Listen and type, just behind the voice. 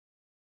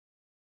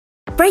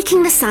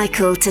Breaking the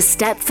cycle to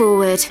step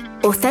forward.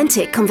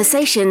 Authentic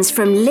conversations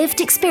from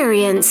lived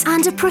experience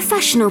and a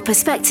professional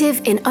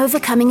perspective in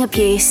overcoming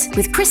abuse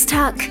with Chris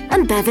Tuck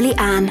and Beverly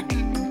Ann.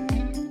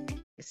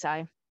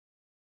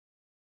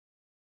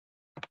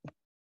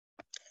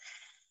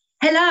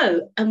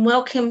 Hello and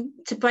welcome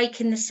to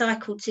Breaking the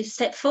Cycle to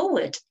Step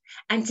Forward.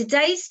 And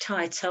today's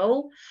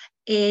title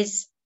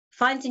is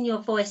Finding Your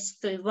Voice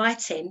Through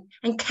Writing.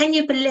 And can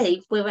you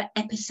believe we're at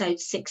episode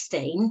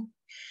 16?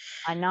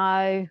 I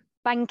know.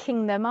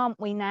 Banking them, aren't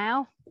we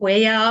now?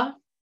 We are.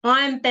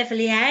 I'm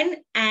Beverly Ann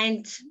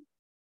and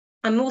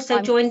I'm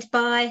also joined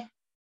by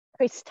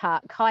Chris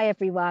Tuck. Hi,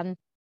 everyone.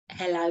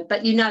 Hello,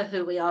 but you know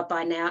who we are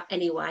by now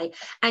anyway.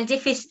 And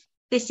if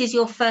this is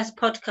your first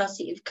podcast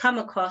that you've come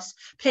across,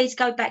 please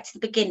go back to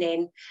the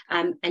beginning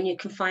and you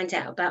can find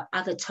out about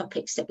other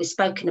topics that we've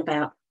spoken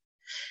about.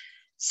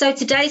 So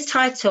today's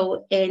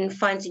title in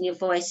Finding Your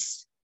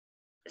Voice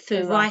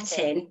Through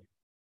Writing,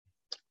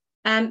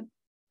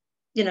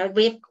 you know,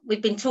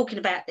 we've been talking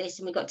about this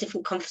and we've got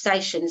different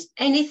conversations.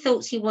 Any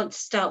thoughts you want to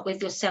start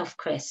with yourself,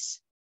 Chris?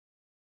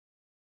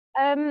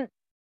 I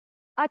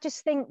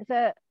just think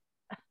that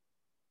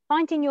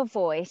finding your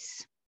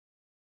voice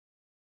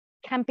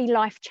can be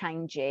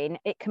life-changing.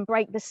 It can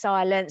break the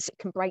silence, it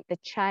can break the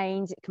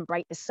chains, it can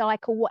break the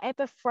cycle,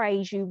 whatever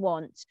phrase you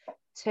want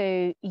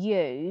to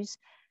use.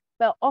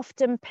 But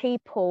often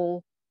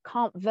people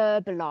can't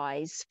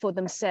verbalize for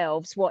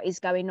themselves what is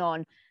going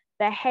on.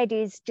 Their head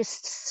is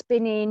just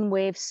spinning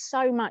with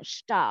so much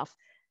stuff.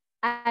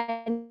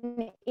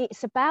 And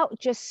it's about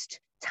just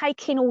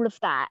taking all of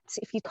that.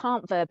 If you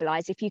can't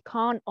verbalize, if you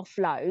can't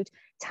offload,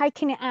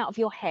 taking it out of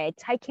your head,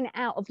 taking it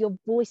out of your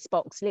voice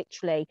box,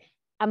 literally,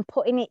 and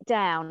putting it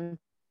down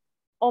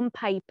on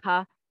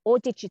paper or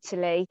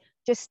digitally,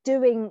 just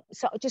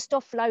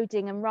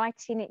offloading and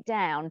writing it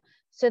down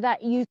so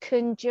that you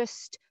can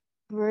just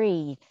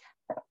breathe.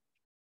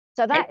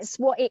 So that's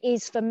what it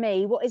is for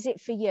me. What is it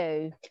for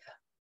you?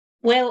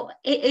 Well,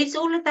 it is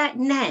all of that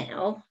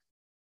now,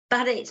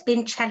 but it's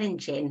been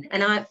challenging.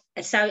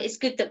 So it's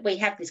good that we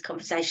have this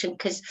conversation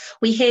because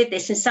we hear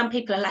this and some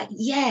people are like,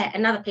 yeah,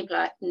 and other people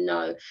are like,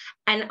 no.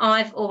 And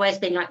I've always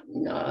been like,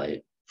 no.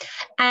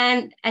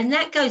 And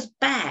that goes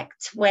back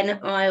to when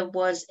I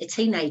was a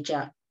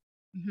teenager.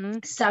 Mm-hmm.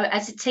 So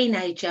as a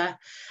teenager,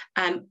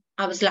 I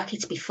was lucky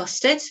to be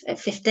fostered at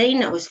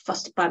 15. I was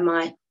fostered by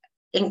my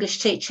English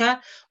teacher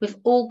with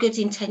all good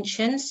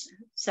intentions.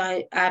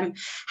 So,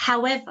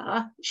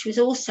 however, she was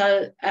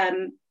also,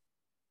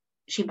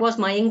 she was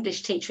my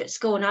English teacher at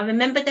school. And I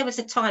remember there was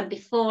a time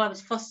before I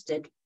was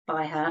fostered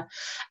by her.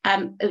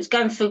 It was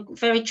going through a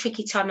very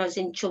tricky time. I was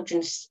in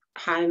children's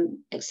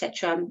home,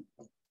 etc.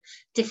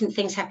 Different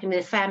things happening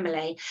with the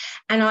family.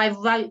 And I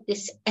wrote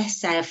this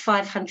essay of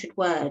 500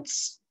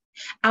 words.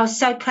 I was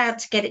so proud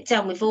to get it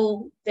done with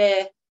all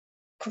the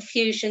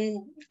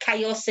confusion,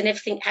 chaos and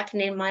everything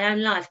happening in my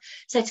own life.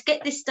 So to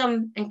get this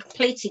done and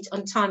completed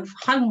on time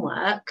for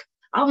homework,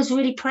 I was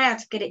really proud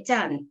to get it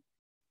done.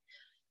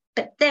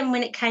 But then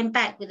when it came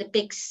back with a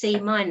big C-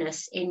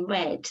 in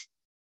red,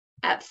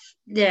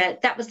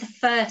 that was the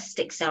first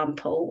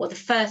example or the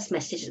first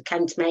message that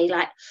came to me,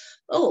 like,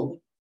 oh,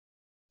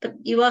 but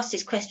you asked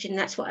this question,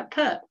 that's what I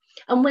put.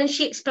 And when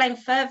she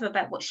explained further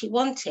about what she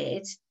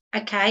wanted,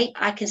 okay,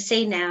 I can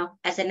see now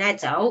as an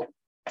adult,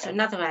 so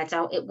another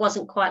adult, it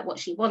wasn't quite what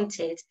she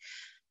wanted.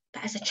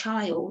 But as a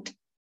child,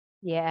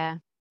 yeah,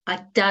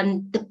 I'd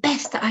done the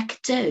best that I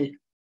could do.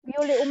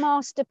 Your little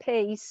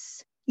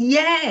masterpiece.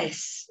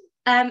 Yes.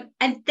 And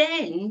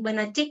then when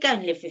I did go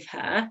and live with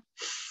her,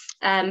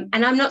 and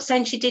I'm not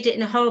saying she did it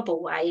in a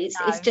horrible way,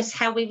 it's just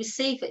how we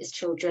receive it as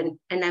children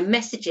and our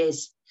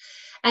messages.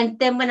 And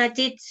then when I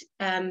did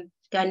go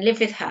and live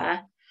with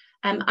her,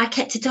 I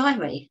kept a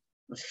diary.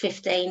 I was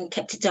 15,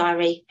 kept a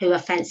diary, who I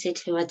fancied,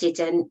 who I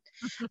didn't.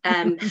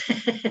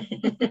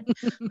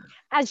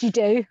 As you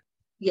do.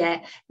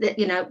 Yeah,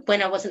 you know,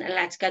 when I wasn't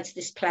allowed to go to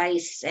this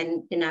place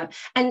and, you know,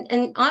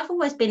 and I've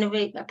always been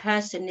a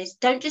person is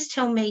don't just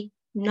tell me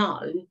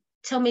no,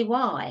 tell me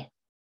why.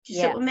 Do you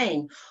see what I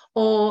mean?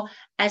 Or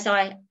as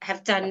I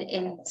have done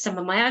in some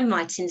of my own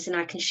writings, and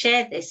I can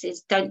share this,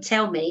 is don't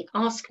tell me,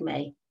 ask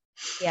me.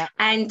 Yeah.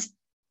 And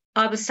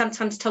I was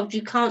sometimes told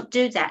you can't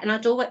do that. And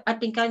I'd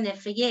been going there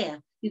for a year.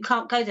 You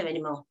can't go there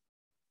anymore.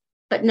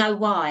 But know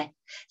why.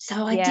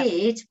 So I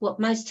did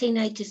what most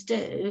teenagers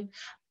do.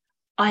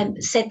 I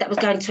said that I was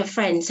going to a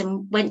friend's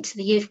and went to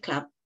the youth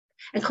club.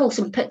 And of course,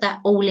 and put that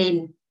all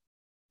in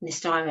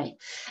this diary.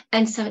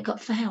 And so it got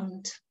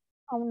found.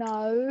 Oh,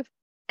 no.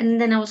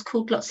 And then I was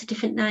called lots of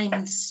different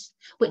names,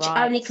 which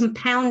only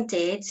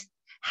compounded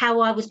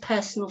how I was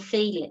personally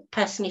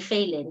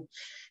feeling.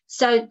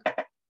 So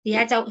the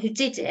adult who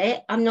did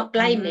it, I'm not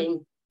blaming.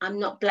 Mm-hmm. I'm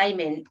not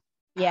blaming.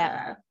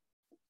 Yeah.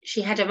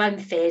 She had her own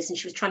fears and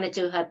she was trying to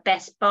do her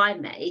best by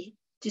me.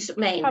 Do you see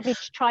what I mean? Probably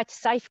tried to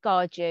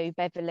safeguard you,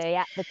 Beverly,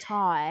 at the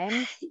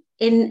time.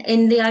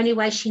 In the only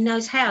way she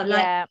knows how.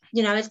 Like,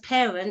 you know, as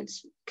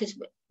parents,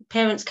 because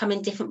parents come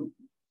in different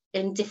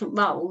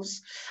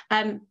roles,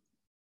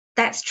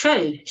 That's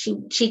true.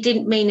 She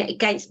didn't mean it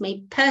against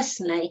me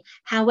personally.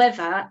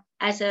 However,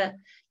 as a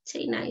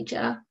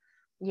teenager,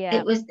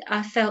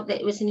 I felt that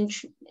it was an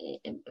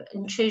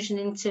intrusion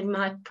into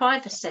my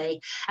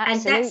privacy.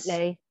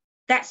 Absolutely. And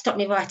that stopped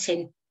me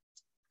writing.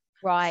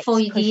 Right. For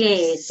because years.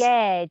 You're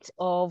scared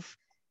of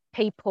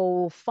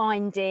people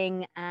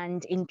finding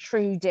and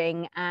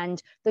intruding,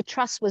 and the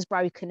trust was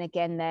broken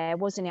again there,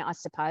 wasn't it, I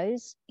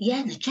suppose?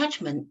 Yeah, and the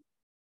judgment.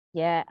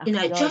 Yeah. You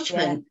know,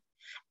 judgment.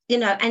 You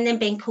know, and then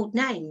being called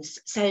names.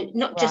 So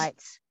not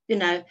just, you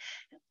know.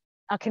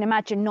 I can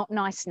imagine not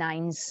nice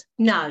names.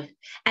 No.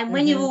 And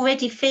when you're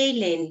already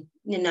feeling,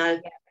 you know,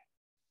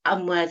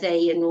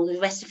 unworthy and all the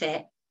rest of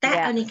it,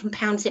 that only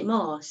compounds it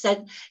more.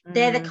 So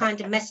they're the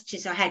kind of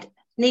messages I had.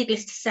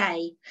 Needless to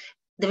say,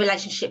 the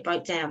relationship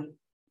broke down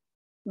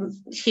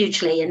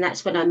hugely, and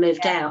that's when I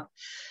moved out.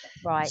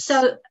 Right.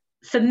 So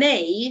for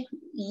me,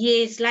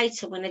 years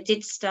later, when I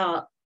did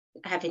start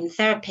having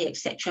therapy,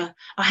 etc.,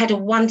 I had a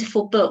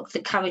wonderful book,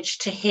 The Courage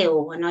to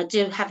Heal, and I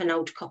do have an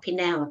old copy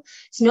now.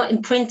 It's not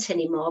in print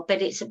anymore,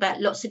 but it's about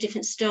lots of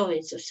different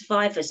stories of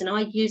survivors, and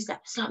I use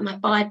that. It's like my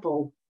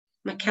Bible,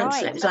 my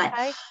counsellor. It was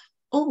like,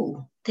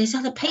 oh, there's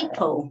other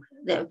people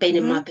that have been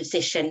in my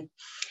position.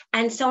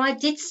 And so I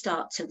did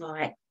start to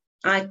write.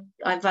 I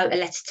wrote a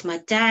letter to my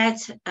dad,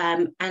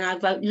 and I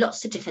wrote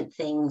lots of different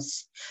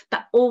things,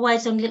 but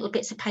always on little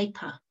bits of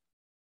paper.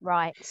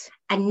 Right.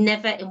 And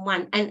never in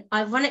one. And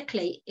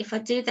ironically, if I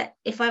do that,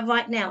 if I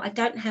write now, I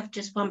don't have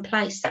just one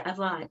place that I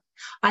write.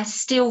 I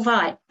still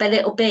write, but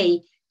it'll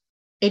be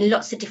in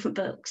lots of different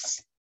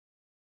books,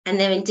 and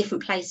they're in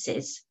different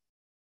places.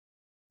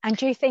 And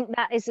do you think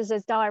that is as a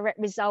direct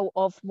result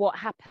of what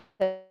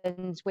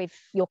happened with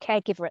your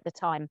caregiver at the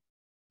time?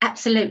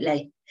 Absolutely.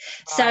 Right.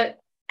 So,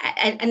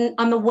 and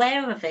I'm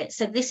aware of it.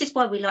 So this is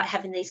why we like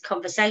having these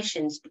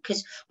conversations,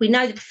 because we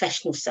know the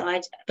professional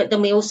side, but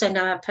then we also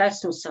know our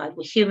personal side.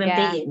 We're human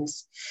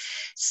beings.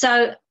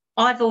 So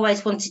I've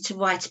always wanted to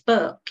write a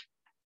book,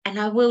 and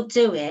I will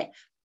do it,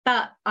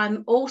 but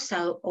I'm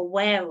also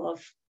aware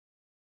of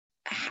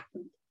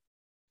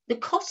the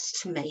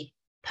cost to me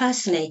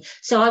personally.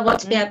 So I want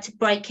to be able to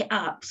break it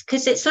up,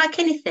 because it's like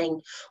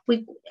anything.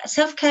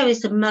 Self-care is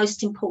the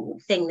most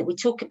important thing that we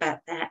talk about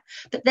that,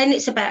 but then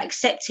it's about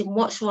accepting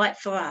what's right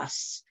for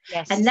us.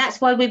 Yes. And that's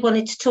why we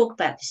wanted to talk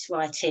about this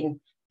writing,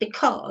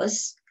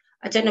 because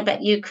I don't know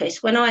about you,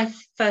 Chris, when I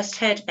first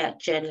heard about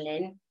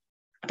journaling,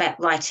 about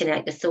writing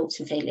out your thoughts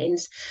and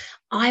feelings,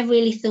 I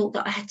really thought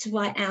that I had to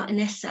write out an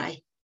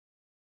essay.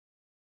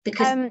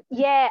 Because and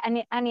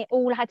it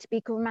all had to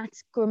be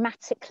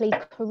grammatically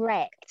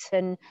correct,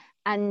 and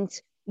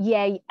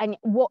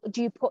what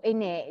do you put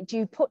in it? Do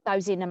you put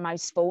those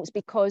innermost thoughts?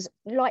 Because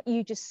like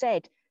you just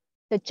said,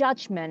 the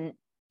judgment,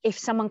 if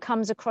someone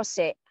comes across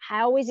it,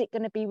 how is it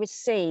going to be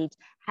received?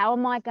 How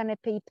am I going to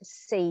be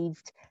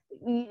perceived?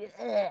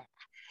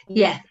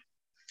 Yeah.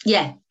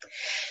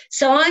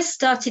 So I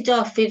started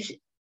off with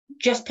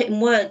just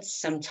putting words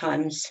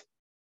sometimes.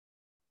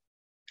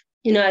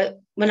 You know,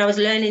 when I was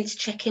learning to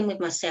check in with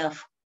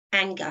myself,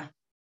 anger.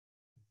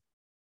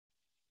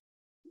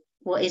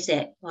 What is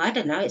it? Well, I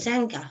don't know. It's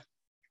anger.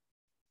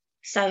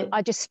 So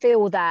I just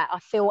feel that. I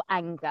feel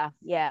anger.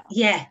 Yeah.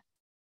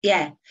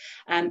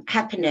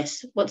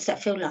 Happiness. What's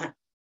that feel like?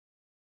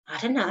 I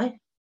don't know.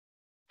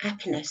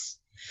 Happiness.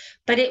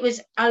 But it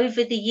was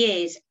over the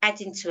years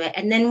adding to it.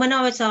 And then when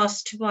I was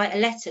asked to write a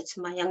letter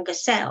to my younger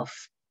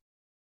self,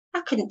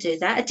 I couldn't do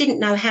that. I didn't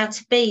know how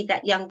to be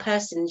that young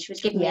person. She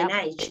was giving me an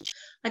age.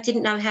 I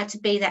didn't know how to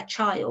be that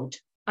child.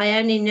 I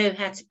only knew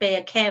how to be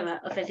a carer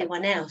of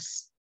everyone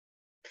else.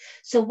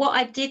 So what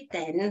I did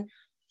then,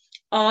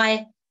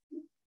 I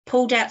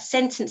pulled out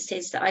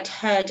sentences that I'd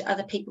heard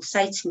other people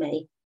say to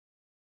me.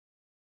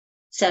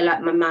 So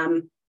like my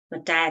mum, my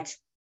dad,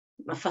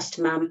 my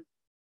foster mum,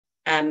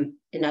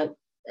 you know,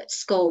 at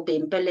school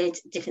being bullied,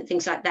 different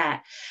things like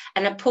that.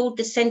 And I pulled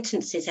the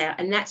sentences out,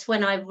 and that's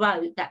when I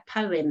wrote that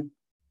poem.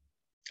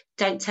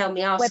 Don't tell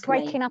me, ask me. We're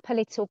breaking up a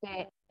little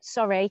bit.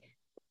 Sorry.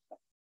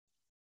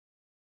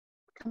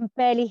 I can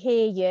barely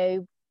hear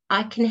you.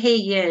 I can hear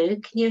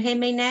you. Can you hear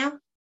me now?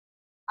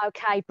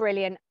 Okay,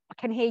 brilliant. I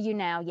can hear you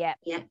now, yeah.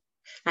 Yeah,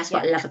 that's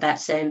what I love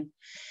about Zoom.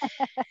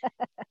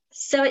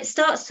 So it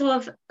starts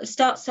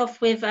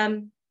off with,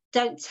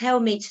 don't tell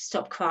me to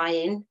stop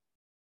crying.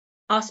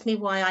 Ask me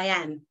why I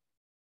am.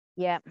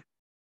 Yeah.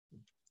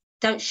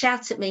 Don't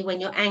shout at me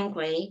when you're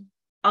angry.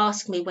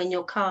 Ask me when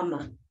you're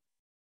calmer.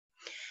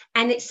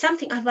 And it's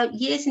something I wrote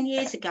years and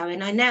years ago,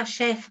 and I now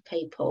share for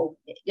people,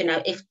 you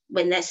know,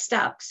 when they're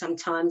stuck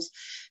sometimes,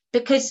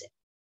 because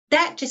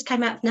that just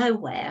came out of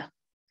nowhere.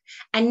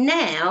 And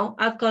now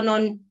I've gone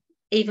on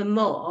even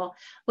more,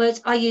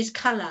 whereas I use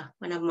colour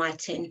when I'm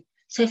writing.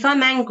 So if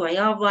I'm angry,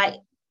 I'll write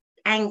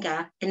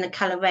anger in the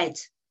colour red.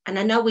 And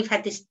I know we've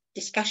had this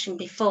discussion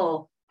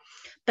before,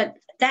 but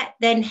that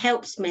then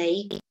helps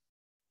me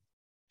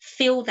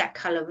feel that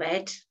colour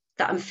red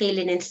that I'm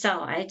feeling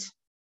inside,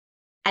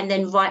 and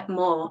then write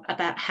more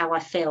about how I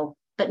feel,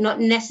 but not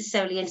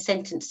necessarily in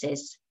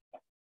sentences.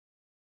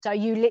 So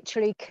you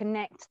literally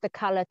connect the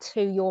colour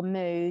to your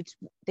mood,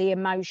 the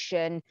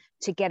emotion,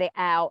 to get it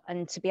out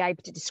and to be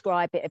able to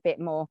describe it a bit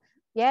more.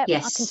 Yeah,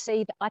 Yes. I can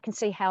see that. I can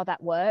see how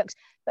that works.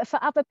 But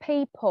for other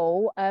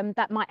people,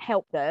 that might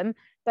help them.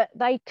 But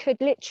they could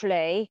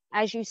literally,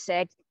 as you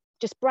said,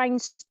 just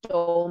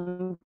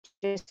brainstorm,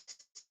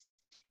 just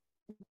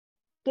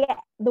get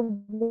the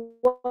words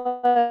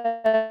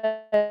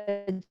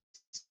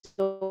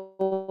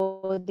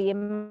or the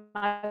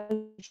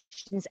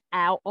emotions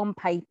out on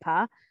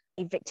paper.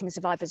 Victim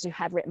survivors who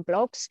have written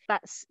blogs,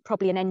 that's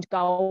probably an end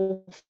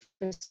goal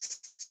for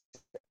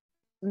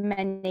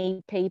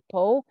many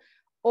people.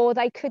 Or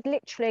they could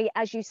literally,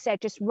 as you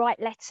said, just write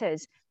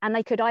letters, and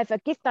they could either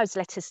give those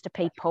letters to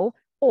people,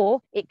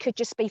 or it could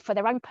just be for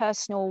their own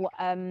personal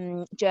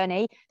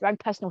journey, their own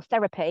personal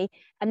therapy,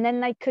 and then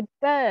they could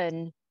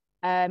burn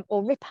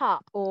or rip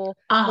up or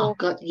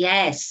God,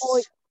 yes,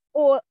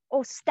 or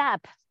stab.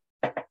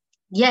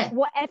 Yeah.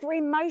 Whatever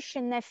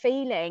emotion they're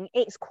feeling,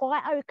 it's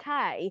quite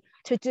okay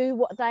to do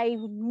what they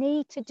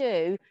need to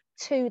do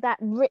to that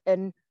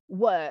written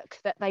work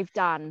that they've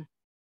done.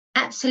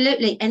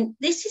 Absolutely. And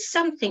this is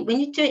something,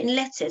 when you do it in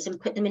letters and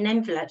put them in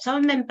envelopes, I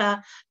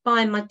remember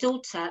buying my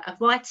daughter a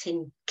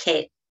writing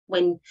kit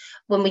when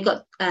we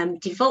got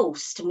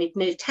divorced and we'd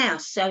moved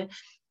house. So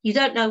you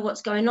don't know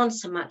what's going on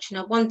so much. And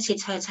I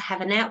wanted her to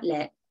have an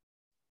outlet.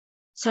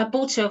 So I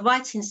bought her a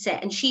writing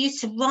set, and she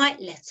used to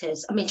write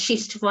letters. I mean, she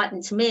used to write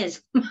them to me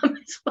as mum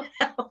as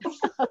well.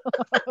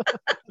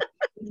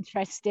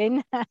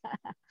 Interesting.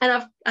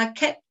 And I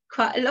kept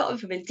quite a lot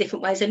of them in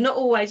different ways, and not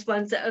always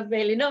ones that are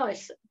really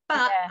nice.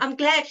 But yeah. I'm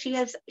glad she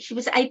was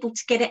able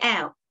to get it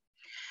out.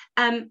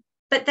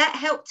 But that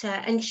helped her,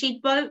 and she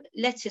wrote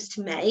letters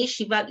to me.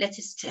 She wrote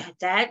letters to her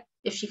dad.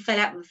 If she fell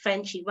out with a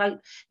friend, she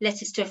wrote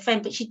letters to a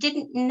friend, but she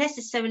didn't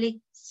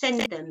necessarily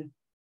send them.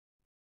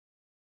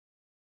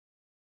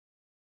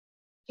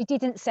 She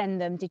didn't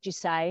send them, did you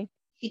say?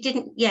 She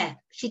didn't, yeah.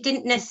 She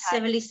didn't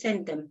necessarily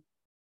send them.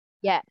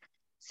 Yeah.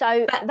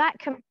 So that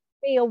can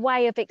be a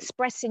way of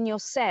expressing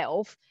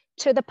yourself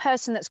to the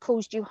person that's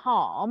caused you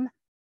harm,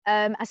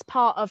 as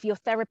part of your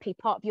therapy,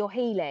 part of your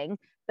healing,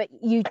 but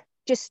you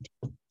just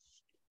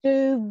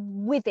do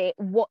with it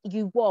what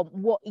you want,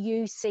 what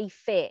you see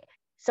fit.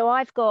 So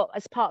I've got,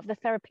 as part of the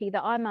therapy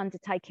that I'm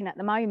undertaking at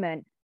the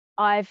moment,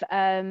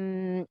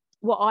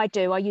 what I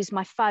do, I use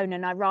my phone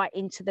and I write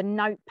into the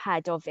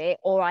notepad of it,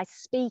 or I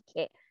speak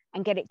it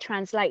and get it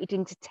translated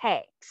into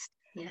text.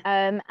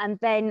 Yeah. And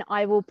then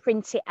I will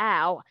print it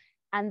out,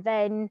 and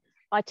then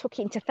I took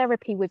it into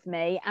therapy with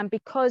me. And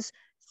because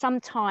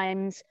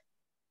sometimes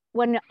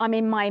when I'm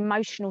in my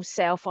emotional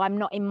self, I'm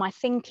not in my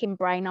thinking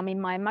brain, I'm in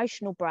my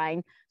emotional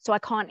brain, so I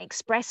can't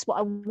express what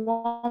I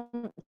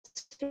want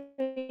to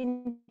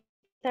in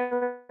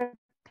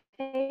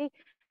therapy.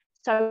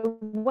 So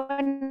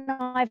when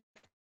I've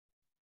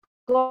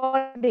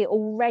got it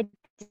already,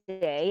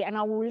 and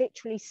I will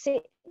literally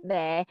sit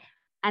there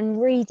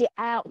and read it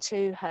out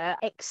to her,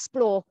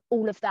 explore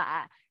all of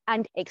that,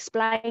 and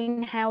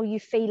explain how you're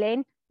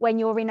feeling when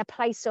you're in a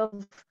place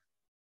of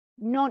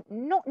not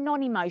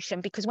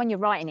non-emotion, because when you're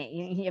writing it,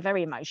 you're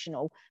very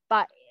emotional,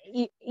 but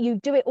you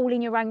do it all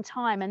in your own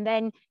time. And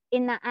then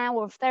in that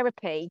hour of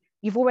therapy,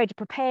 you've already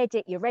prepared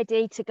it, you're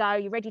ready to go,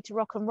 you're ready to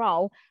rock and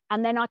roll,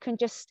 and then I can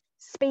just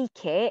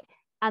speak it,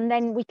 and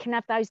then we can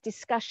have those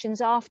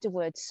discussions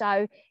afterwards.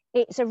 So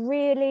it's a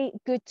really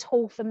good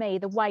tool for me,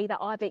 the way that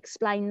I've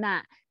explained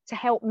that, to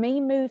help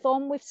me move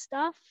on with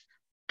stuff.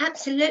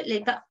 Absolutely.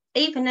 But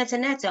even as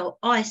an adult,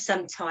 I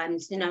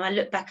sometimes, I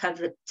look back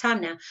over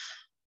time now,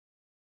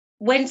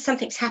 when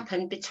something's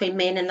happened between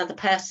me and another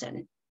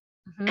person,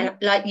 and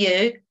like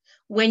you,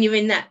 when you're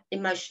in that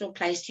emotional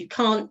place, you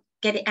can't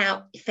get it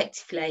out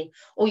effectively,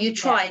 or you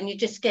try and you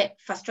just get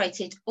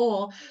frustrated,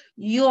 or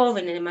you're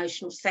in an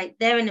emotional state,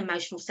 they're in an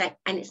emotional state,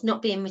 and it's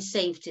not being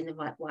received in the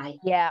right way.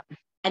 Yeah.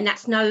 And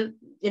that's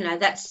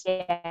that's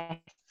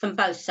from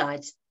both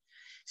sides.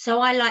 So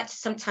I like to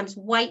sometimes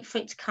wait for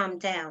it to calm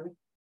down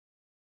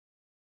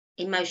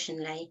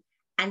emotionally,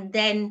 and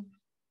then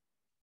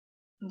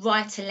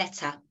write a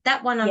letter.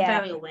 That one I'm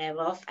very aware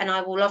of, and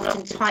I will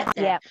often type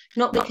that,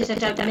 not because I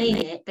don't mean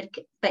it, but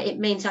it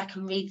means I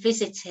can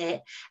revisit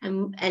it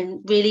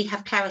and really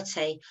have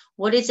clarity.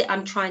 What is it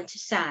I'm trying to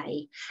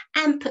say?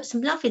 And put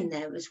some love in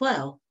there as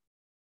well.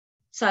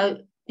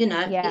 So,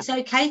 it's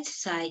okay to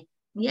say,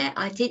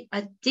 I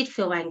did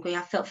feel angry.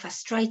 I felt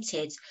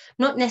frustrated,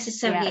 not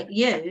necessarily at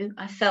you.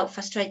 I felt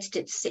frustrated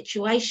at the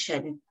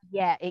situation.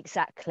 Yeah,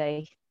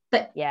 exactly.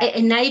 But it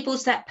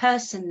enables that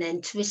person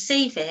then to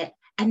receive it,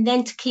 and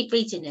then to keep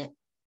reading it.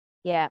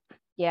 Yeah.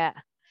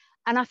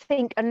 And I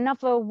think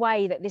another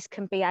way that this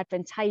can be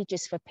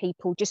advantageous for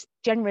people just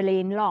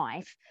generally in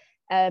life,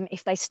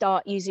 if they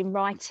start using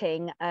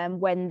writing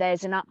when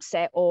there's an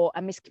upset or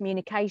a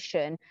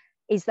miscommunication,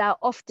 is that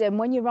often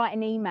when you write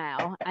an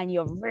email and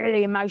you're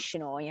really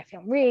emotional and you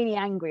feel really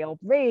angry or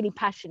really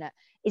passionate,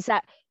 is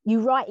that you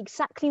write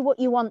exactly what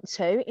you want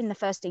to in the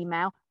first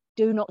email,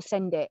 do not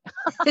send it.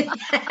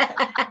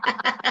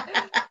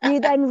 You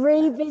then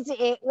revisit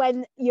it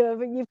when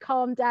you've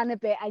calmed down a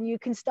bit, and you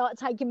can start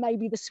taking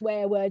maybe the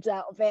swear words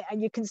out of it,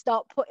 and you can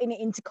start putting it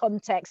into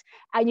context,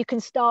 and you can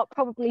start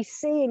probably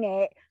seeing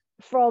it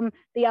from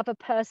the other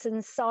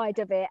person's side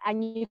of it,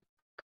 and you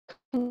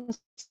can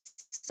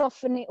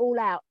soften it all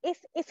out.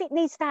 If it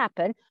needs to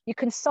happen, you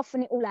can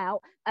soften it all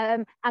out,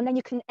 and then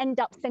you can end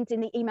up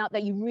sending the email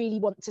that you really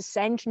want to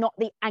send, not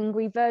the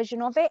angry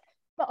version of it.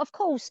 But of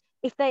course,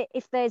 if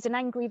there's an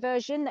angry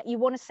version that you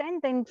want to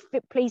send, then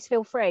please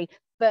feel free.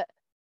 But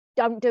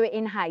don't do it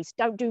in haste.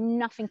 Don't do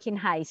nothing in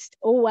haste.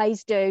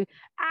 Always do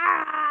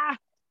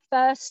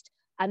first,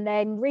 and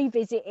then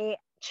revisit it,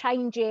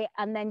 change it,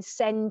 and then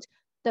send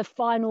the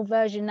final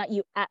version that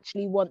you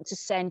actually want to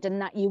send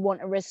and that you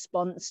want a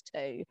response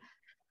to.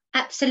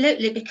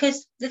 Absolutely,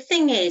 because the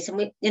thing is,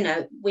 and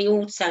we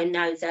also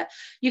know that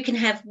you can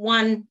have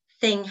one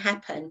thing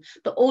happen,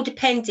 but all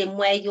depending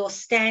where you're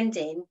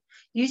standing,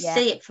 you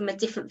see it from a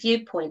different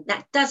viewpoint.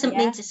 That doesn't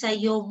mean to say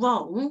you're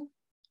wrong.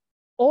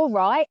 All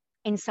right,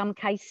 in some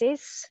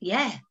cases.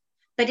 Yeah,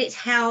 but it's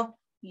how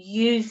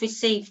you've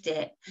received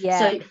it. Yeah.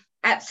 So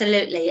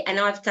absolutely, and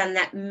I've done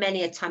that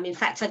many a time. In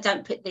fact, I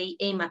don't put the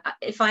email.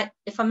 If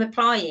I'm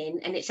replying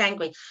and it's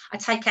angry, I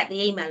take out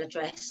the email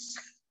address.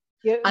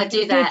 I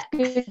do that.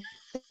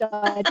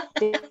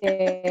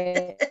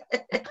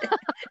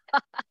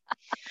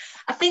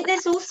 I think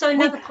there's also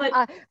another point.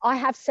 I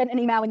have sent an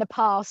email in the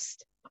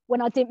past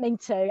when I didn't mean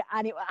to,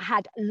 and it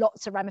had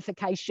lots of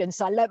ramifications.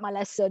 So I learnt my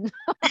lesson.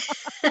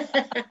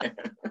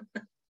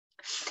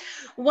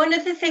 One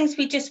of the things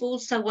we just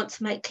also want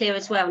to make clear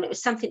as well, and it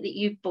was something that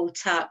you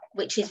brought up,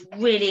 which is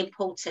really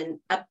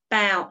important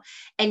about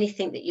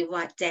anything that you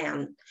write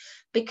down,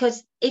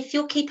 because if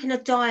you're keeping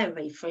a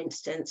diary, for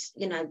instance,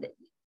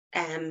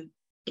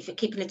 if you're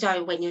keeping a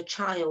diary when you're a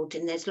child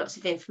and there's lots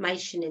of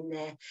information in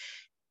there,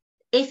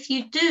 if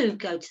you do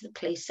go to the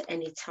police at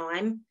any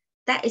time,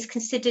 that is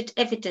considered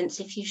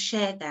evidence if you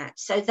share that.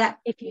 So that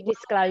if you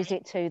disclose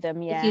it to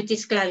them, if you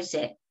disclose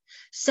it.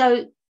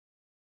 So,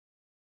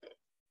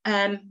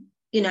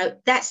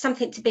 that's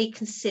something to be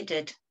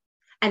considered,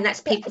 and that's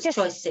people's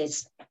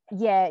choices.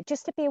 Yeah,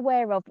 just to be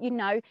aware of,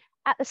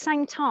 at the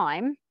same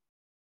time,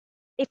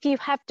 if you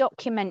have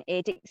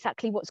documented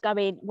exactly what's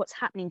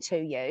happening to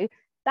you,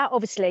 that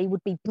obviously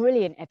would be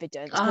brilliant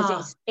evidence,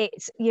 because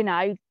it's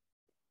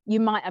you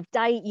might have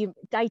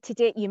dated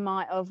it, you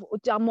might have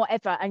done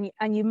whatever,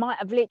 and you might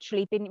have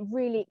literally been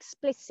really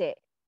explicit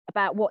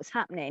about what's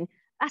happening.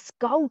 That's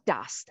gold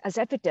dust as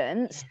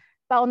evidence.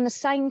 But on the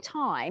same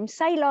time,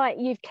 say like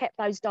you've kept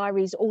those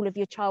diaries all of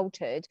your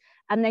childhood,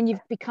 and then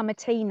you've become a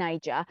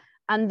teenager,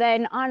 and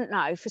then, I don't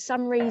know, for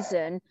some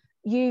reason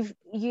you've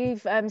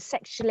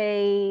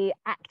sexually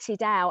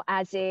acted out,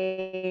 as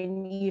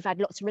in you've had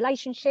lots of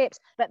relationships,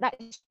 but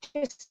that's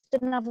just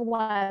another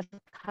way of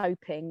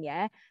coping.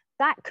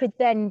 That could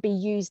then be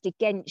used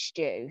against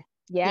you.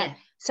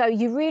 So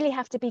you really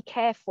have to be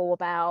careful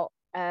about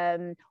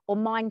or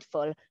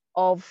mindful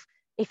of,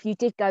 if you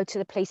did go to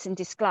the police and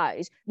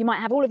disclose, you might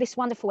have all of this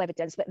wonderful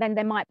evidence, but then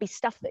there might be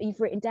stuff that you've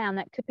written down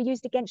that could be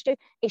used against you.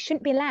 It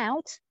shouldn't be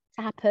allowed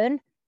to happen,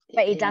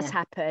 but it does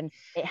happen.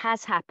 It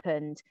has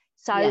happened.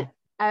 So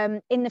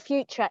in the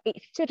future, it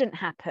shouldn't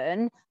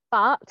happen,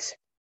 but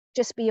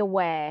just be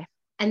aware.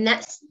 And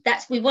that's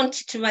we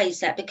wanted to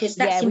raise that, because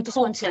that's important. We just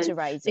wanted to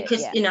raise it,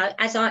 because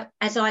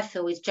as I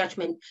feel with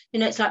judgment,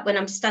 it's like when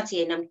I'm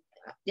studying,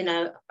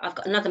 I've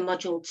got another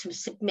module to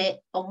submit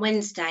on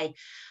Wednesday.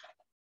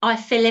 I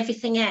fill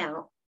everything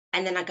out,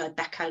 and then I go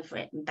back over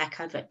it,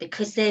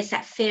 because there's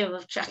that fear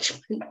of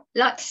judgment. I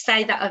like to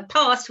say that I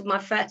passed with my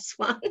first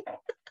one.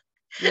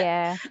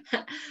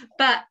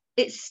 But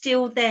it's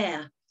still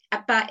there.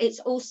 But it's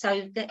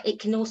also that it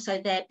can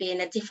also there be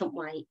in a different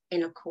way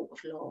in a court of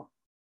law.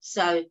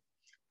 So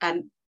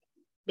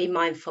be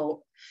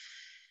mindful.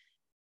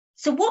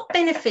 So what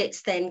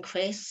benefits then,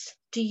 Chris,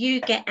 do you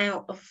get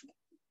out of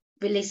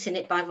releasing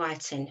it by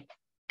writing,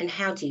 and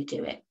how do you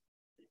do it?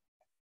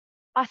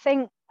 I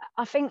think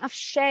I've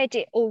shared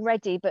it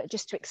already, but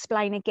just to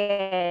explain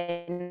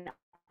again,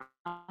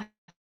 I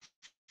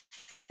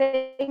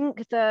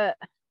think that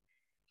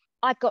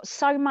I've got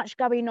so much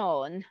going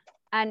on,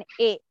 and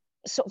it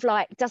sort of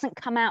like doesn't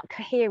come out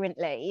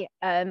coherently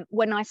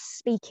when I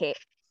speak it.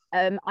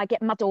 I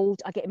get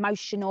muddled, I get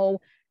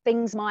emotional,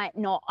 things might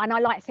not, and I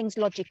like things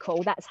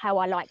logical. That's how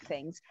I like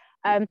things.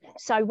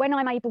 So when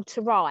I'm able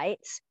to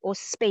write or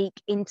speak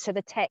into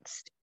the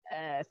text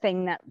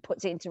thing that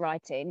puts it into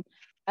writing,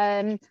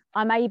 I'm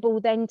able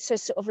then to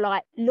sort of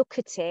like look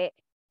at it,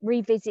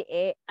 revisit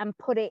it, and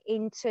put it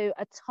into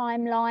a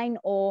timeline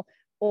or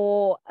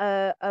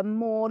a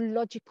more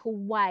logical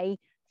way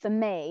for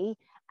me.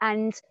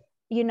 And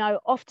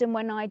often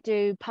when I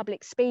do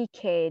public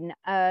speaking,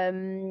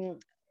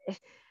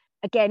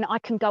 again, I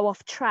can go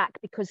off track,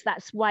 because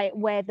that's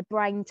where the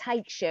brain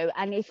takes you.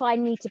 And if I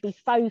need to be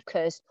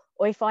focused,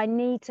 or if I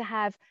need to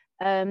have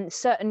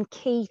certain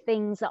key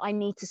things that I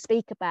need to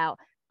speak about,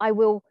 I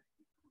will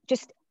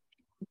just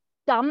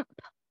dump,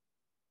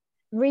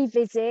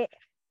 revisit,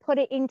 put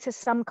it into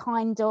some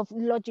kind of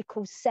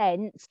logical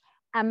sense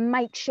and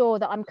make sure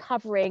that I'm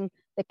covering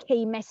the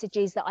key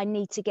messages that I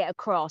need to get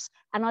across.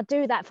 And I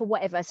do that for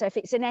whatever. So if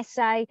it's an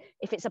essay,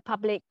 if it's a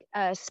public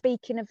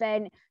speaking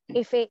event,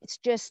 if it's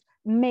just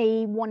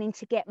me wanting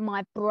to get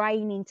my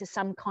brain into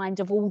some kind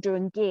of order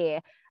and gear.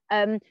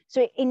 So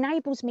it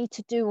enables me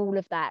to do all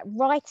of that.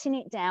 Writing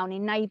it down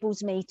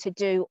enables me to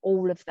do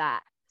all of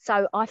that.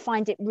 So I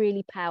find it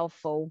really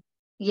powerful.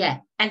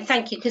 Yeah, and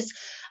thank you, because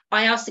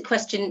I asked the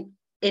question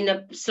in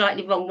a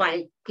slightly wrong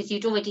way, because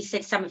you'd already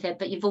said some of it,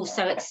 but you've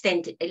also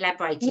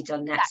elaborated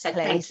on that.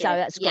 Exactly. So thank you. So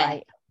that's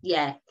great.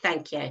 Yeah,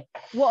 thank you.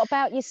 What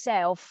about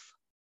yourself?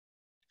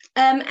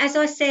 As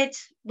I said,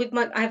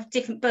 I have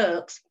different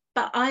books,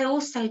 but I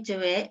also do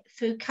it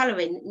through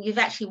colouring. You've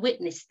actually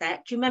witnessed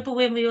that. Do you remember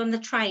when we were on the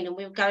train and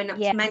we were going up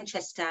to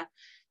Manchester,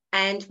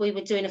 and we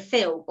were doing a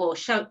film or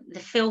show? The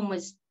film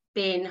was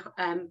being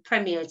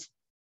premiered,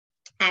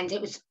 and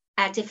it was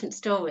our different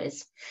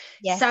stories.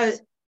 Yes. So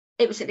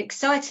it was an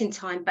exciting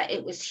time, but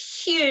it was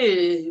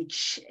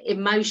huge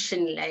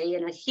emotionally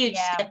and a huge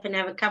step in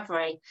our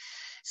recovery.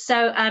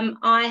 So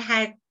I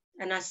had,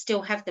 and I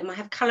still have them, I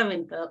have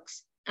colouring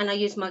books and I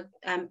use my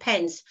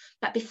pens.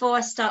 But before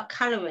I start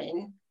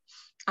colouring,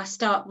 I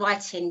start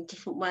writing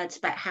different words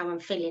about how I'm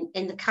feeling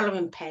in the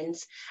colouring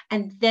pens.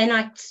 And then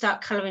I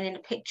start colouring in a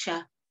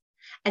picture.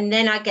 And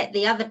then I get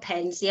the other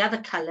pens, the other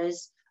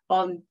colours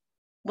on,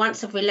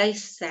 once I've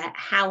released that,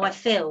 how I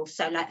feel.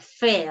 So like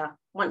fear,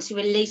 once you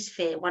release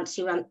fear, once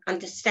you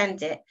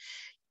understand it,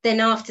 then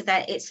after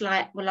that, it's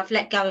like, well, I've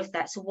let go of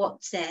that. So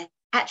what's there?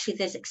 Actually,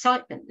 there's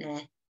excitement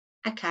there.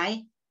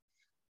 Okay.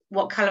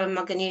 What colour am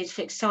I going to use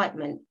for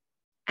excitement?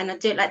 And I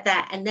do it like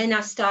that. And then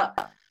I start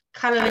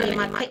colouring in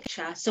my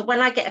picture. So when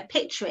I get a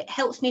picture, it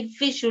helps me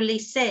visually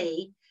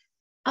see,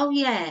 oh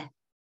yeah,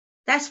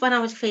 that's when I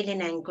was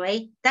feeling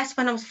angry. That's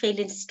when I was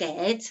feeling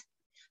scared.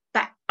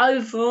 But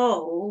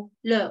overall,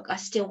 look, I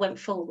still went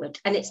forward.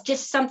 And it's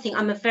just something,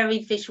 I'm a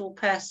very visual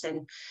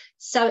person.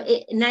 So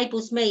it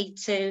enables me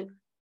to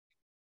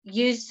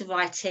use the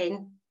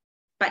writing,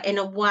 but in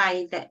a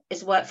way that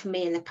has worked for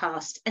me in the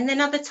past. And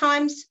then other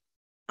times,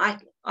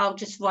 I'll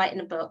just write in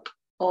a book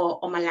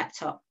or on my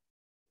laptop.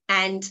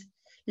 And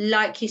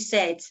like you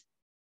said,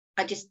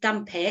 I just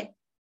dump it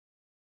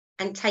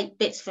and take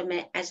bits from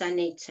it as I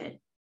need to. And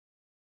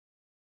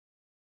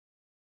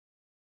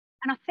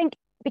I think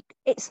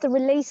it's the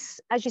release,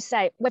 as you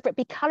say, whether it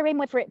be colouring,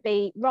 whether it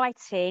be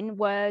writing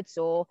words,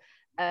 or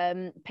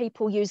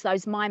people use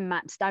those mind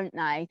maps, don't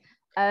they?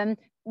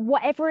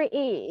 Whatever it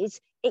is,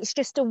 it's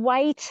just a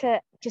way to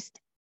just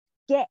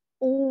get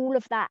all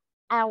of that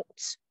out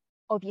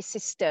of your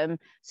system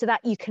so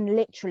that you can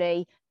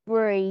literally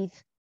breathe,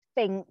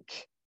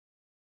 think,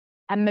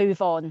 and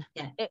move on.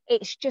 Yeah.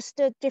 It's just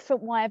a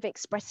different way of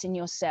expressing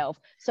yourself.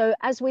 So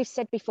as we've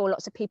said before,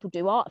 lots of people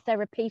do art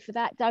therapy for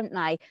that, don't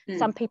they?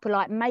 Some people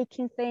like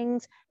making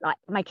things, like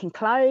making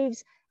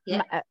clothes,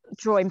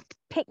 drawing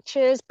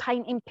pictures,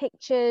 painting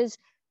pictures,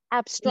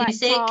 abstract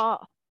music.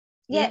 art.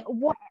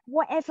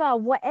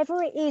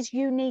 Whatever it is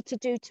you need to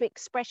do to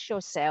express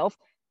yourself,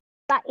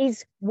 that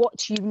is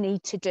what you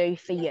need to do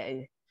for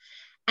you.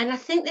 And I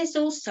think there's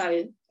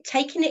also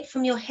taking it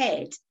from your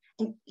head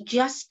and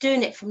just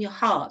doing it from your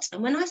heart.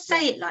 And when I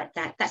say it like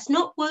that, that's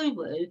not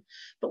woo-woo,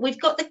 but we've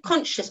got the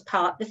conscious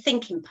part, the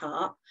thinking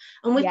part,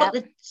 and we've got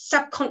the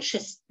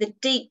subconscious, the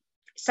deep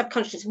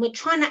subconscious, and we're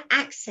trying to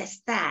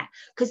access that,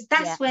 because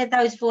that's where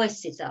those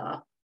voices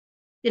are,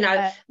 you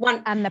know.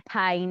 And the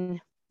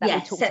pain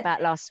that we talked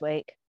about last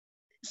week.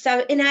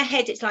 So in our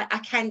head, it's like, I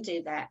can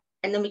do that.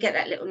 And then we get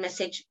that little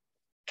message,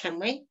 can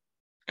we?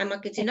 Am I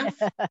good enough?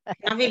 Can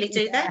I really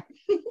do that?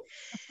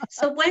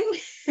 So when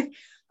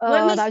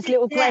those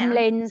little down,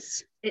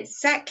 gremlins.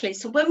 Exactly.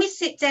 So when we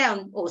sit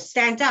down or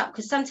stand up,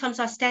 because sometimes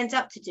I stand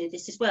up to do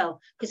this as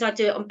well, because I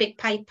do it on big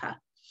paper.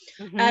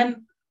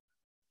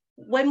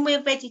 When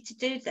we're ready to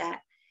do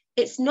that,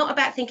 it's not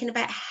about thinking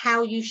about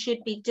how you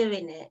should be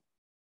doing it.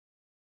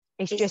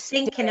 It's just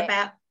thinking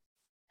about,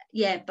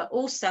 but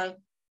also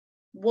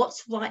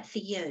what's right for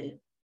you.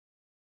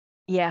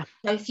 Yeah.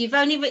 So if you've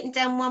only written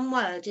down one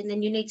word and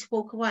then you need to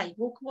walk away,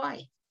 walk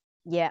away.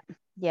 Yeah.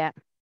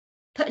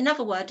 Put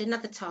another word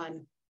another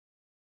time.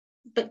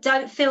 But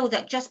don't feel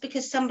that just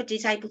because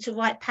somebody's able to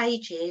write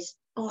pages,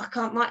 I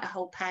can't write a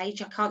whole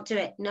page, I can't do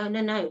it.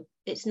 No.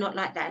 It's not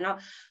like that. And I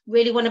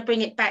really want to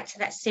bring it back to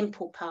that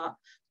simple part.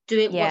 Do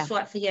it what's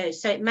right for you.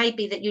 So it may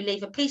be that you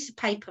leave a piece of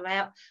paper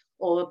out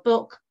or a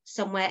book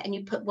somewhere and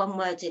you put one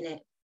word in it.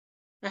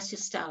 That's your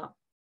start.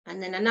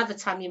 And then another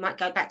time you might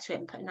go back to it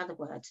and put another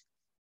word.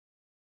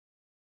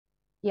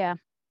 Yeah.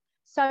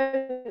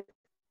 So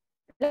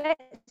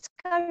let's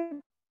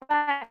go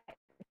back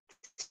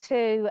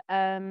to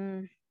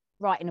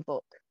writing a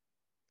book.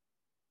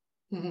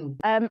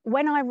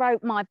 When I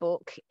wrote my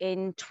book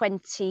in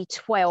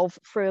 2012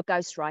 through a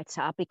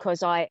ghostwriter,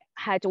 because I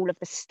had all of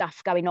the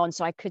stuff going on,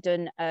 so I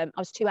couldn't, I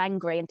was too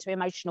angry and too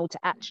emotional to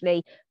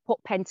actually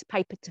put pen to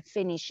paper to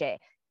finish it.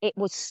 It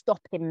was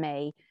stopping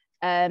me.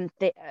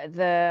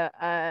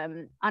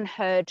 the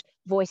unheard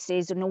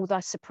voices and all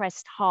the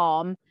suppressed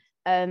harm,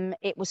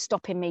 it was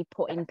stopping me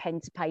putting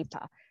pen to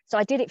paper. So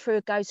I did it through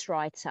a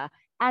ghostwriter,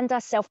 and I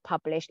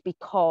self-published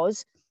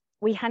because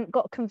we hadn't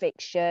got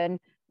conviction.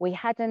 We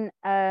hadn't,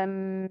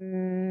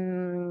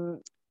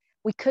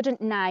 we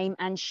couldn't name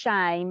and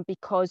shame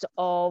because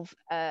of,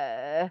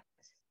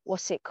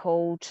 what's it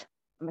called?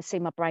 I'm gonna see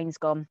my brain's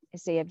gone.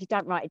 See, if you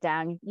don't write it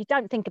down, you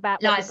don't think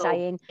about what you're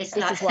saying. This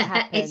is what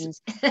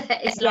happens.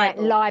 It's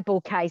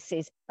libel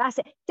cases. That's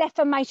it.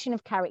 Defamation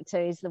of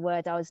character is the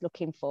word I was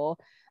looking for.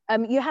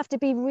 You have to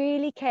be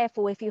really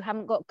careful if you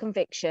haven't got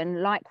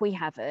conviction, like we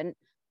haven't,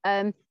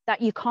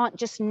 that you can't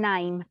just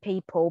name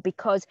people,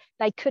 because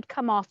they could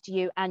come after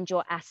you and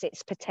your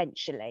assets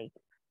potentially.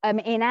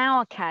 In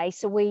our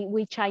case,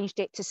 we changed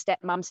it to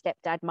stepmom,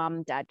 stepdad,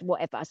 mum, dad,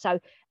 whatever. So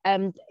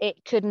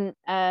it couldn't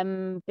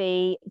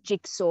be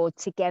jigsawed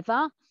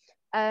together.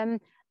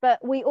 But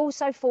we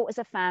also thought as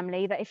a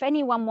family that if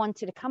anyone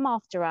wanted to come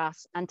after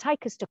us and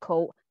take us to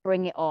court,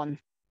 bring it on,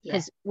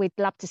 because we'd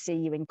love to see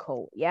you in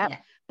court. Yeah.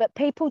 But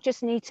people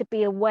just need to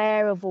be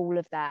aware of all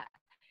of that.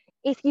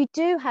 If you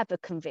do have a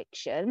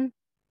conviction,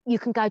 you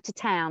can go to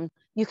town,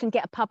 you can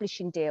get a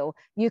publishing deal,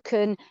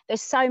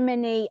 there's so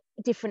many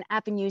different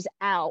avenues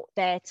out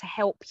there to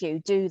help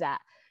you do that.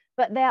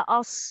 But there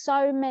are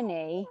so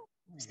many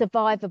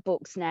survivor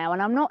books now,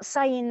 and I'm not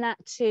saying that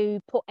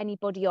to put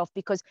anybody off,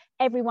 because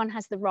everyone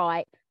has the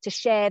right to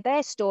share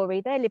their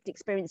story, their lived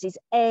experiences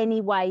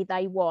any way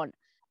they want.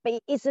 But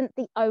it isn't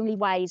the only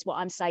way, is what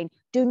I'm saying.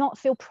 Do not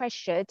feel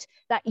pressured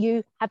that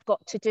you have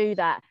got to do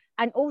that.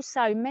 And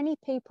also, many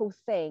people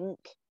think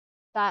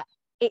that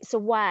it's a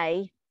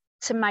way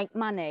to make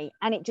money,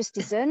 and it just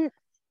isn't.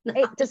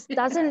 It just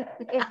doesn't.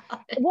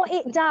 What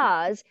it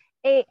does,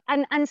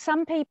 and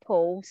some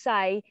people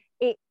say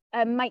it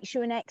makes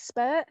you an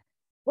expert.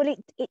 Well,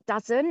 it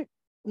doesn't.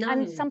 No.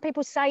 And some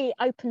people say it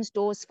opens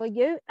doors for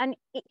you, and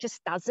it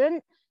just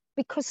doesn't,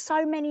 because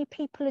so many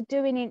people are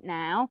doing it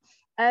now.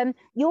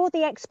 You're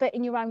the expert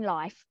in your own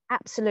life,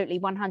 absolutely,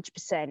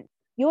 100%.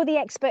 You're the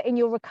expert in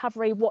your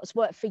recovery, what's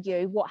worked for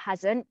you, what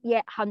hasn't,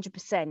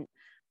 100%.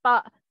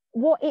 But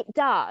what it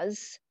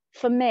does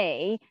for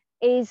me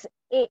is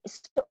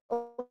it's like,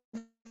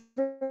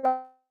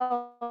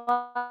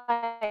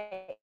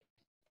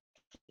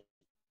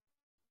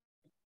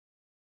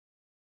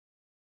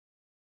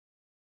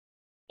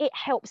 it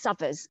helps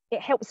others.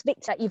 It helps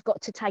victims. That you've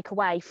got to take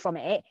away from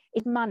it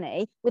is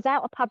money.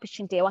 Without a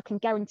publishing deal, I can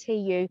guarantee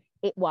you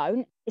it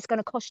won't. It's going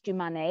to cost you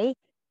money,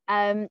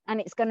 and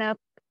it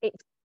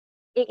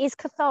is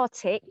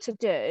cathartic to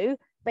do,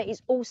 but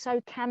it also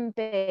can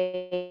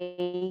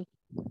be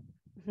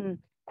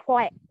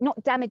quite,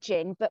 not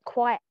damaging, but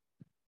quite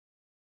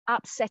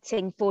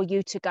upsetting for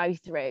you to go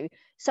through.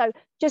 So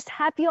just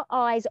have your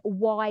eyes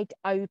wide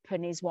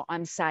open is what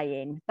I'm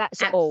saying.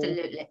 That's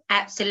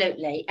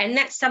absolutely. And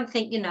that's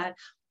something,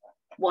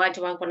 why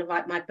do I want to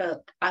write my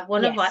book? I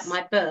want to write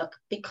my book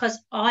because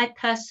I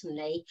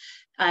personally,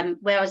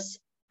 whereas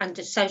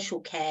under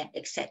social care,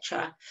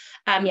 etc.,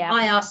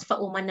 I asked for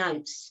all my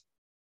notes.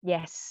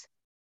 Yes.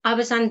 I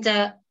was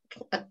under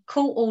a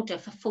court order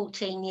for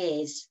 14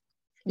 years,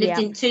 lived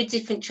in 2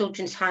 different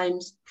children's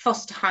homes,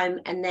 foster home,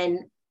 and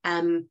then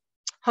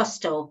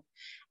hostel.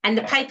 And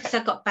the papers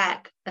I got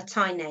back are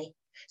tiny.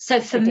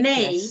 So for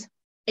me,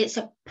 it's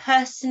a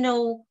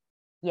personal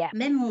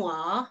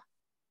memoir.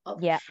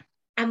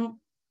 And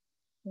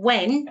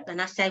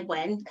I say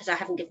when, because I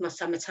haven't given my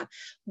son a time,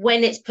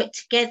 when it's put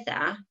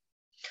together,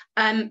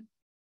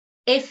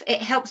 if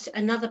it helps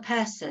another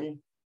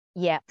person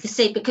to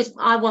see, because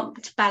I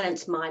want to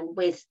balance mine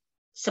with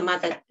some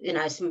other,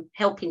 some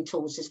helping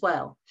tools as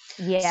well.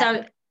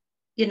 So,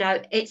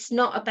 it's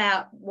not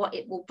about what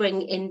it will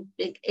bring in,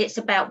 it's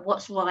about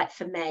what's right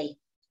for me.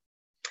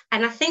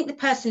 And I think the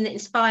person that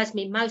inspires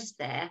me most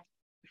there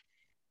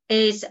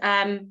is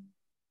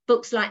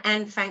books like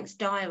Anne Frank's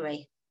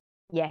diary.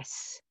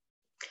 Yes.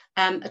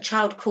 A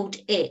Child Called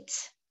It.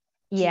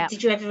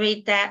 Did you ever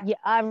read that? Yeah,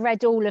 I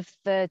read all of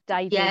the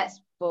David's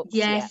books.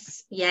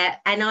 Yes,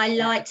 and I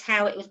liked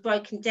how it was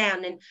broken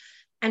down.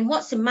 And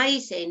what's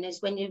amazing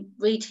is when you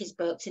read his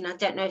books, and I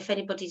don't know if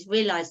anybody's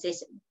realised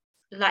this,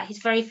 like his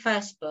very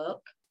first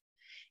book,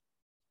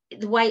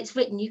 the way it's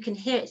written, you can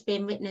hear it's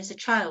being written as a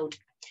child.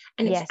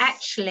 And it's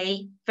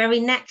actually very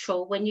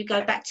natural when you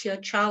go back to your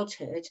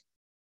childhood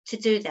to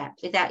do that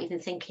without even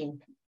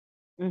thinking.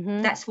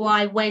 Mm-hmm. That's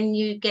why when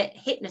you get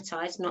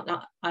hypnotized, not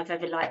that I've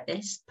ever liked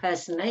this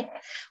personally,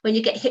 when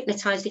you get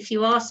hypnotized, if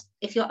you're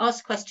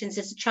asked questions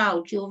as a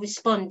child, you'll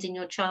respond in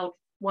your child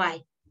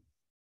way.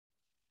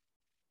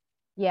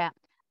 Yeah.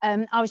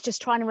 I was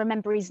just trying to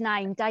remember his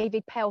name,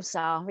 David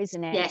Pelsar,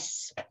 isn't it?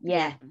 Yes.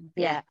 Yeah.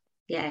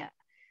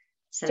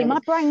 So, see, my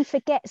brain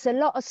forgets a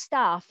lot of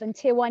stuff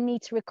until I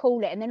need to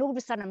recall it, and then all of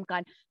a sudden I'm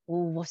going,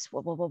 oh,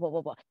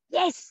 what?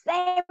 Yes,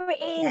 there it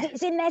is. Yeah.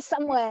 It's in there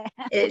somewhere.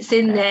 It's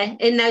in there,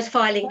 in those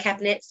filing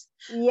cabinets.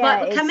 Yeah,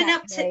 right, we're coming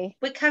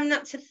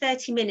up to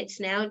 30 minutes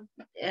now.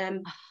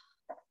 Goes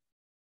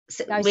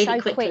really so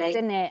quickly, quick,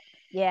 doesn't it?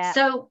 Yeah.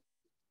 So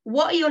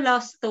what are your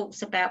last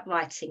thoughts about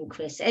writing,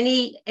 Chris?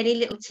 Any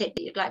little tip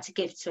that you'd like to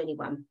give to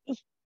anyone?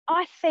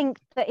 I think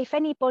that if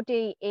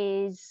anybody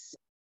is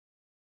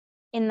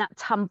in that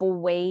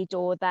tumbleweed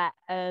or that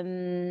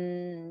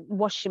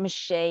washing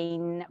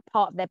machine,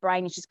 part of their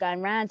brain is just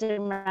going round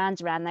and round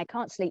and round, they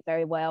can't sleep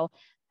very well,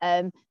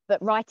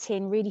 but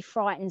writing really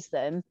frightens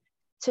them,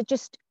 to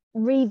just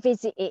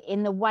revisit it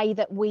in the way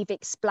that we've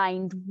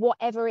explained,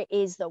 whatever it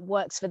is that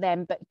works for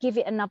them, but give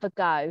it another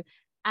go.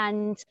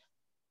 And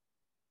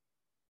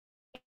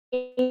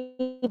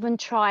even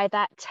try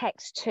that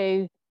text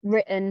to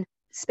written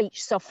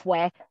speech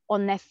software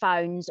on their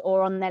phones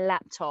or on their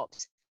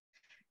laptops,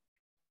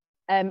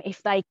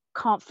 if they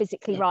can't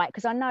physically write.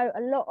 Because I know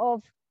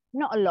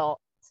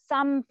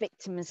some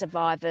victim and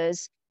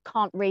survivors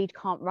can't read,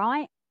 can't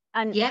write,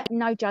 and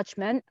no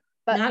judgment,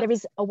 but there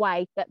is a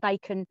way that they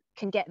can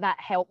get that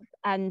help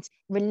and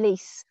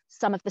release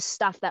some of the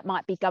stuff that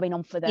might be going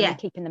on for them and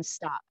keeping them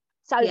stuck.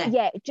 So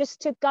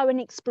just to go and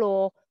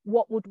explore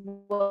what would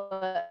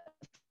work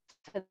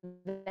for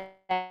them,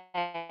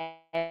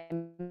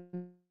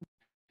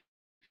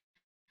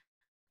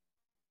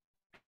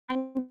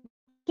 and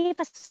give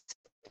us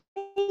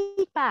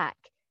feedback.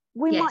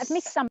 We might have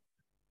missed some.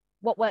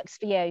 What works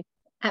for you?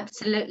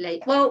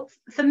 Absolutely. Well,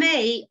 for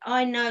me,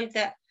 I know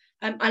that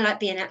I like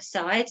being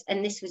outside,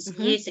 and this was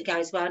years ago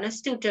as well, and I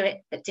still do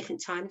it at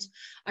different times.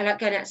 I like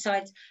going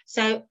outside.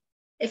 So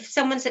if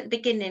someone's at the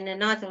beginning,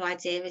 another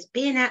idea is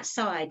being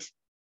outside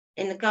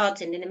in the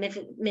garden, in the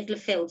middle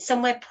of field,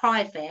 somewhere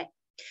private,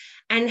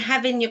 and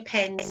having your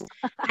pens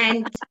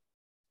and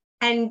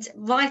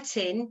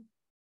writing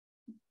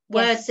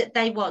words that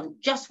they want,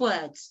 just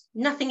words,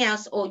 nothing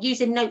else, or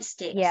using note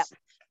sticks,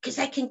 because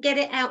they can get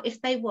it out if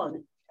they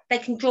want. They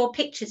can draw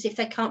pictures if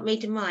they can't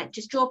read and write,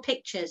 just draw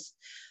pictures.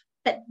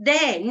 But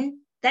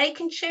then they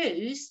can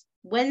choose,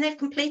 when they've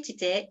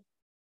completed it,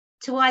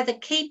 to either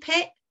keep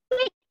it.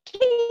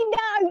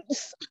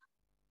 Notes.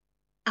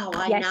 Oh,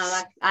 I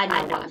know. I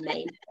know what I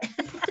mean.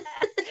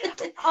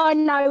 I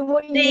know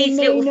what you mean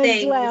little as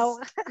things, well.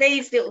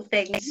 These little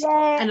things.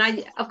 Yeah. And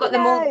I've got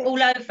them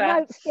all over.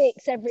 Note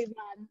sticks,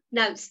 everyone.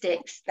 Note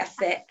sticks,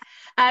 that's it.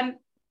 And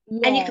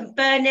you can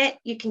burn it,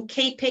 you can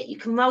keep it, you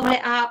can roll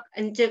it up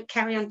and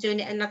carry on doing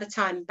it another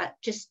time. But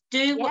just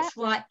do what's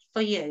right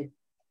for you.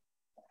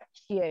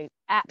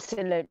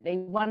 Absolutely,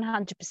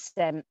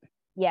 100%.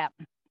 Yeah.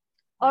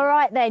 All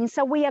right then,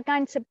 so we are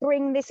going to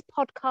bring this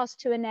podcast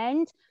to an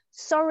end.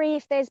 Sorry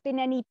if there's been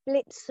any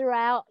blips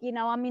throughout. You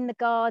know, I'm in the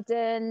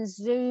garden.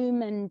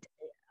 Zoom and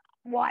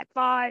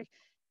Wi-Fi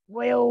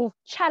will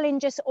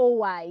challenge us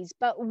always,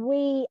 but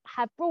we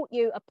have brought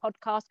you a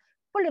podcast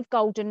full of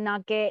golden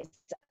nuggets,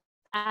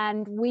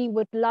 and we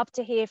would love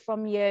to hear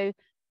from you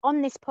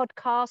on this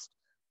podcast,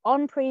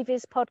 on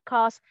previous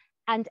podcasts,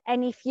 and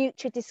any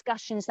future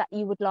discussions that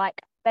you would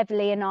like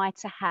Beverly and I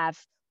to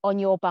have on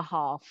your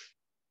behalf.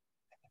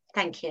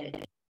 Thank you.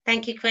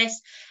 Thank you,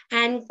 Chris.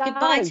 And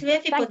goodbye to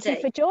everybody. Thank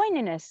you for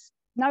joining us.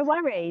 No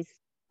worries.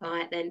 All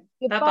right then.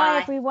 Goodbye,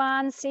 Bye-bye.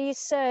 everyone. See you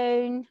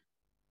soon.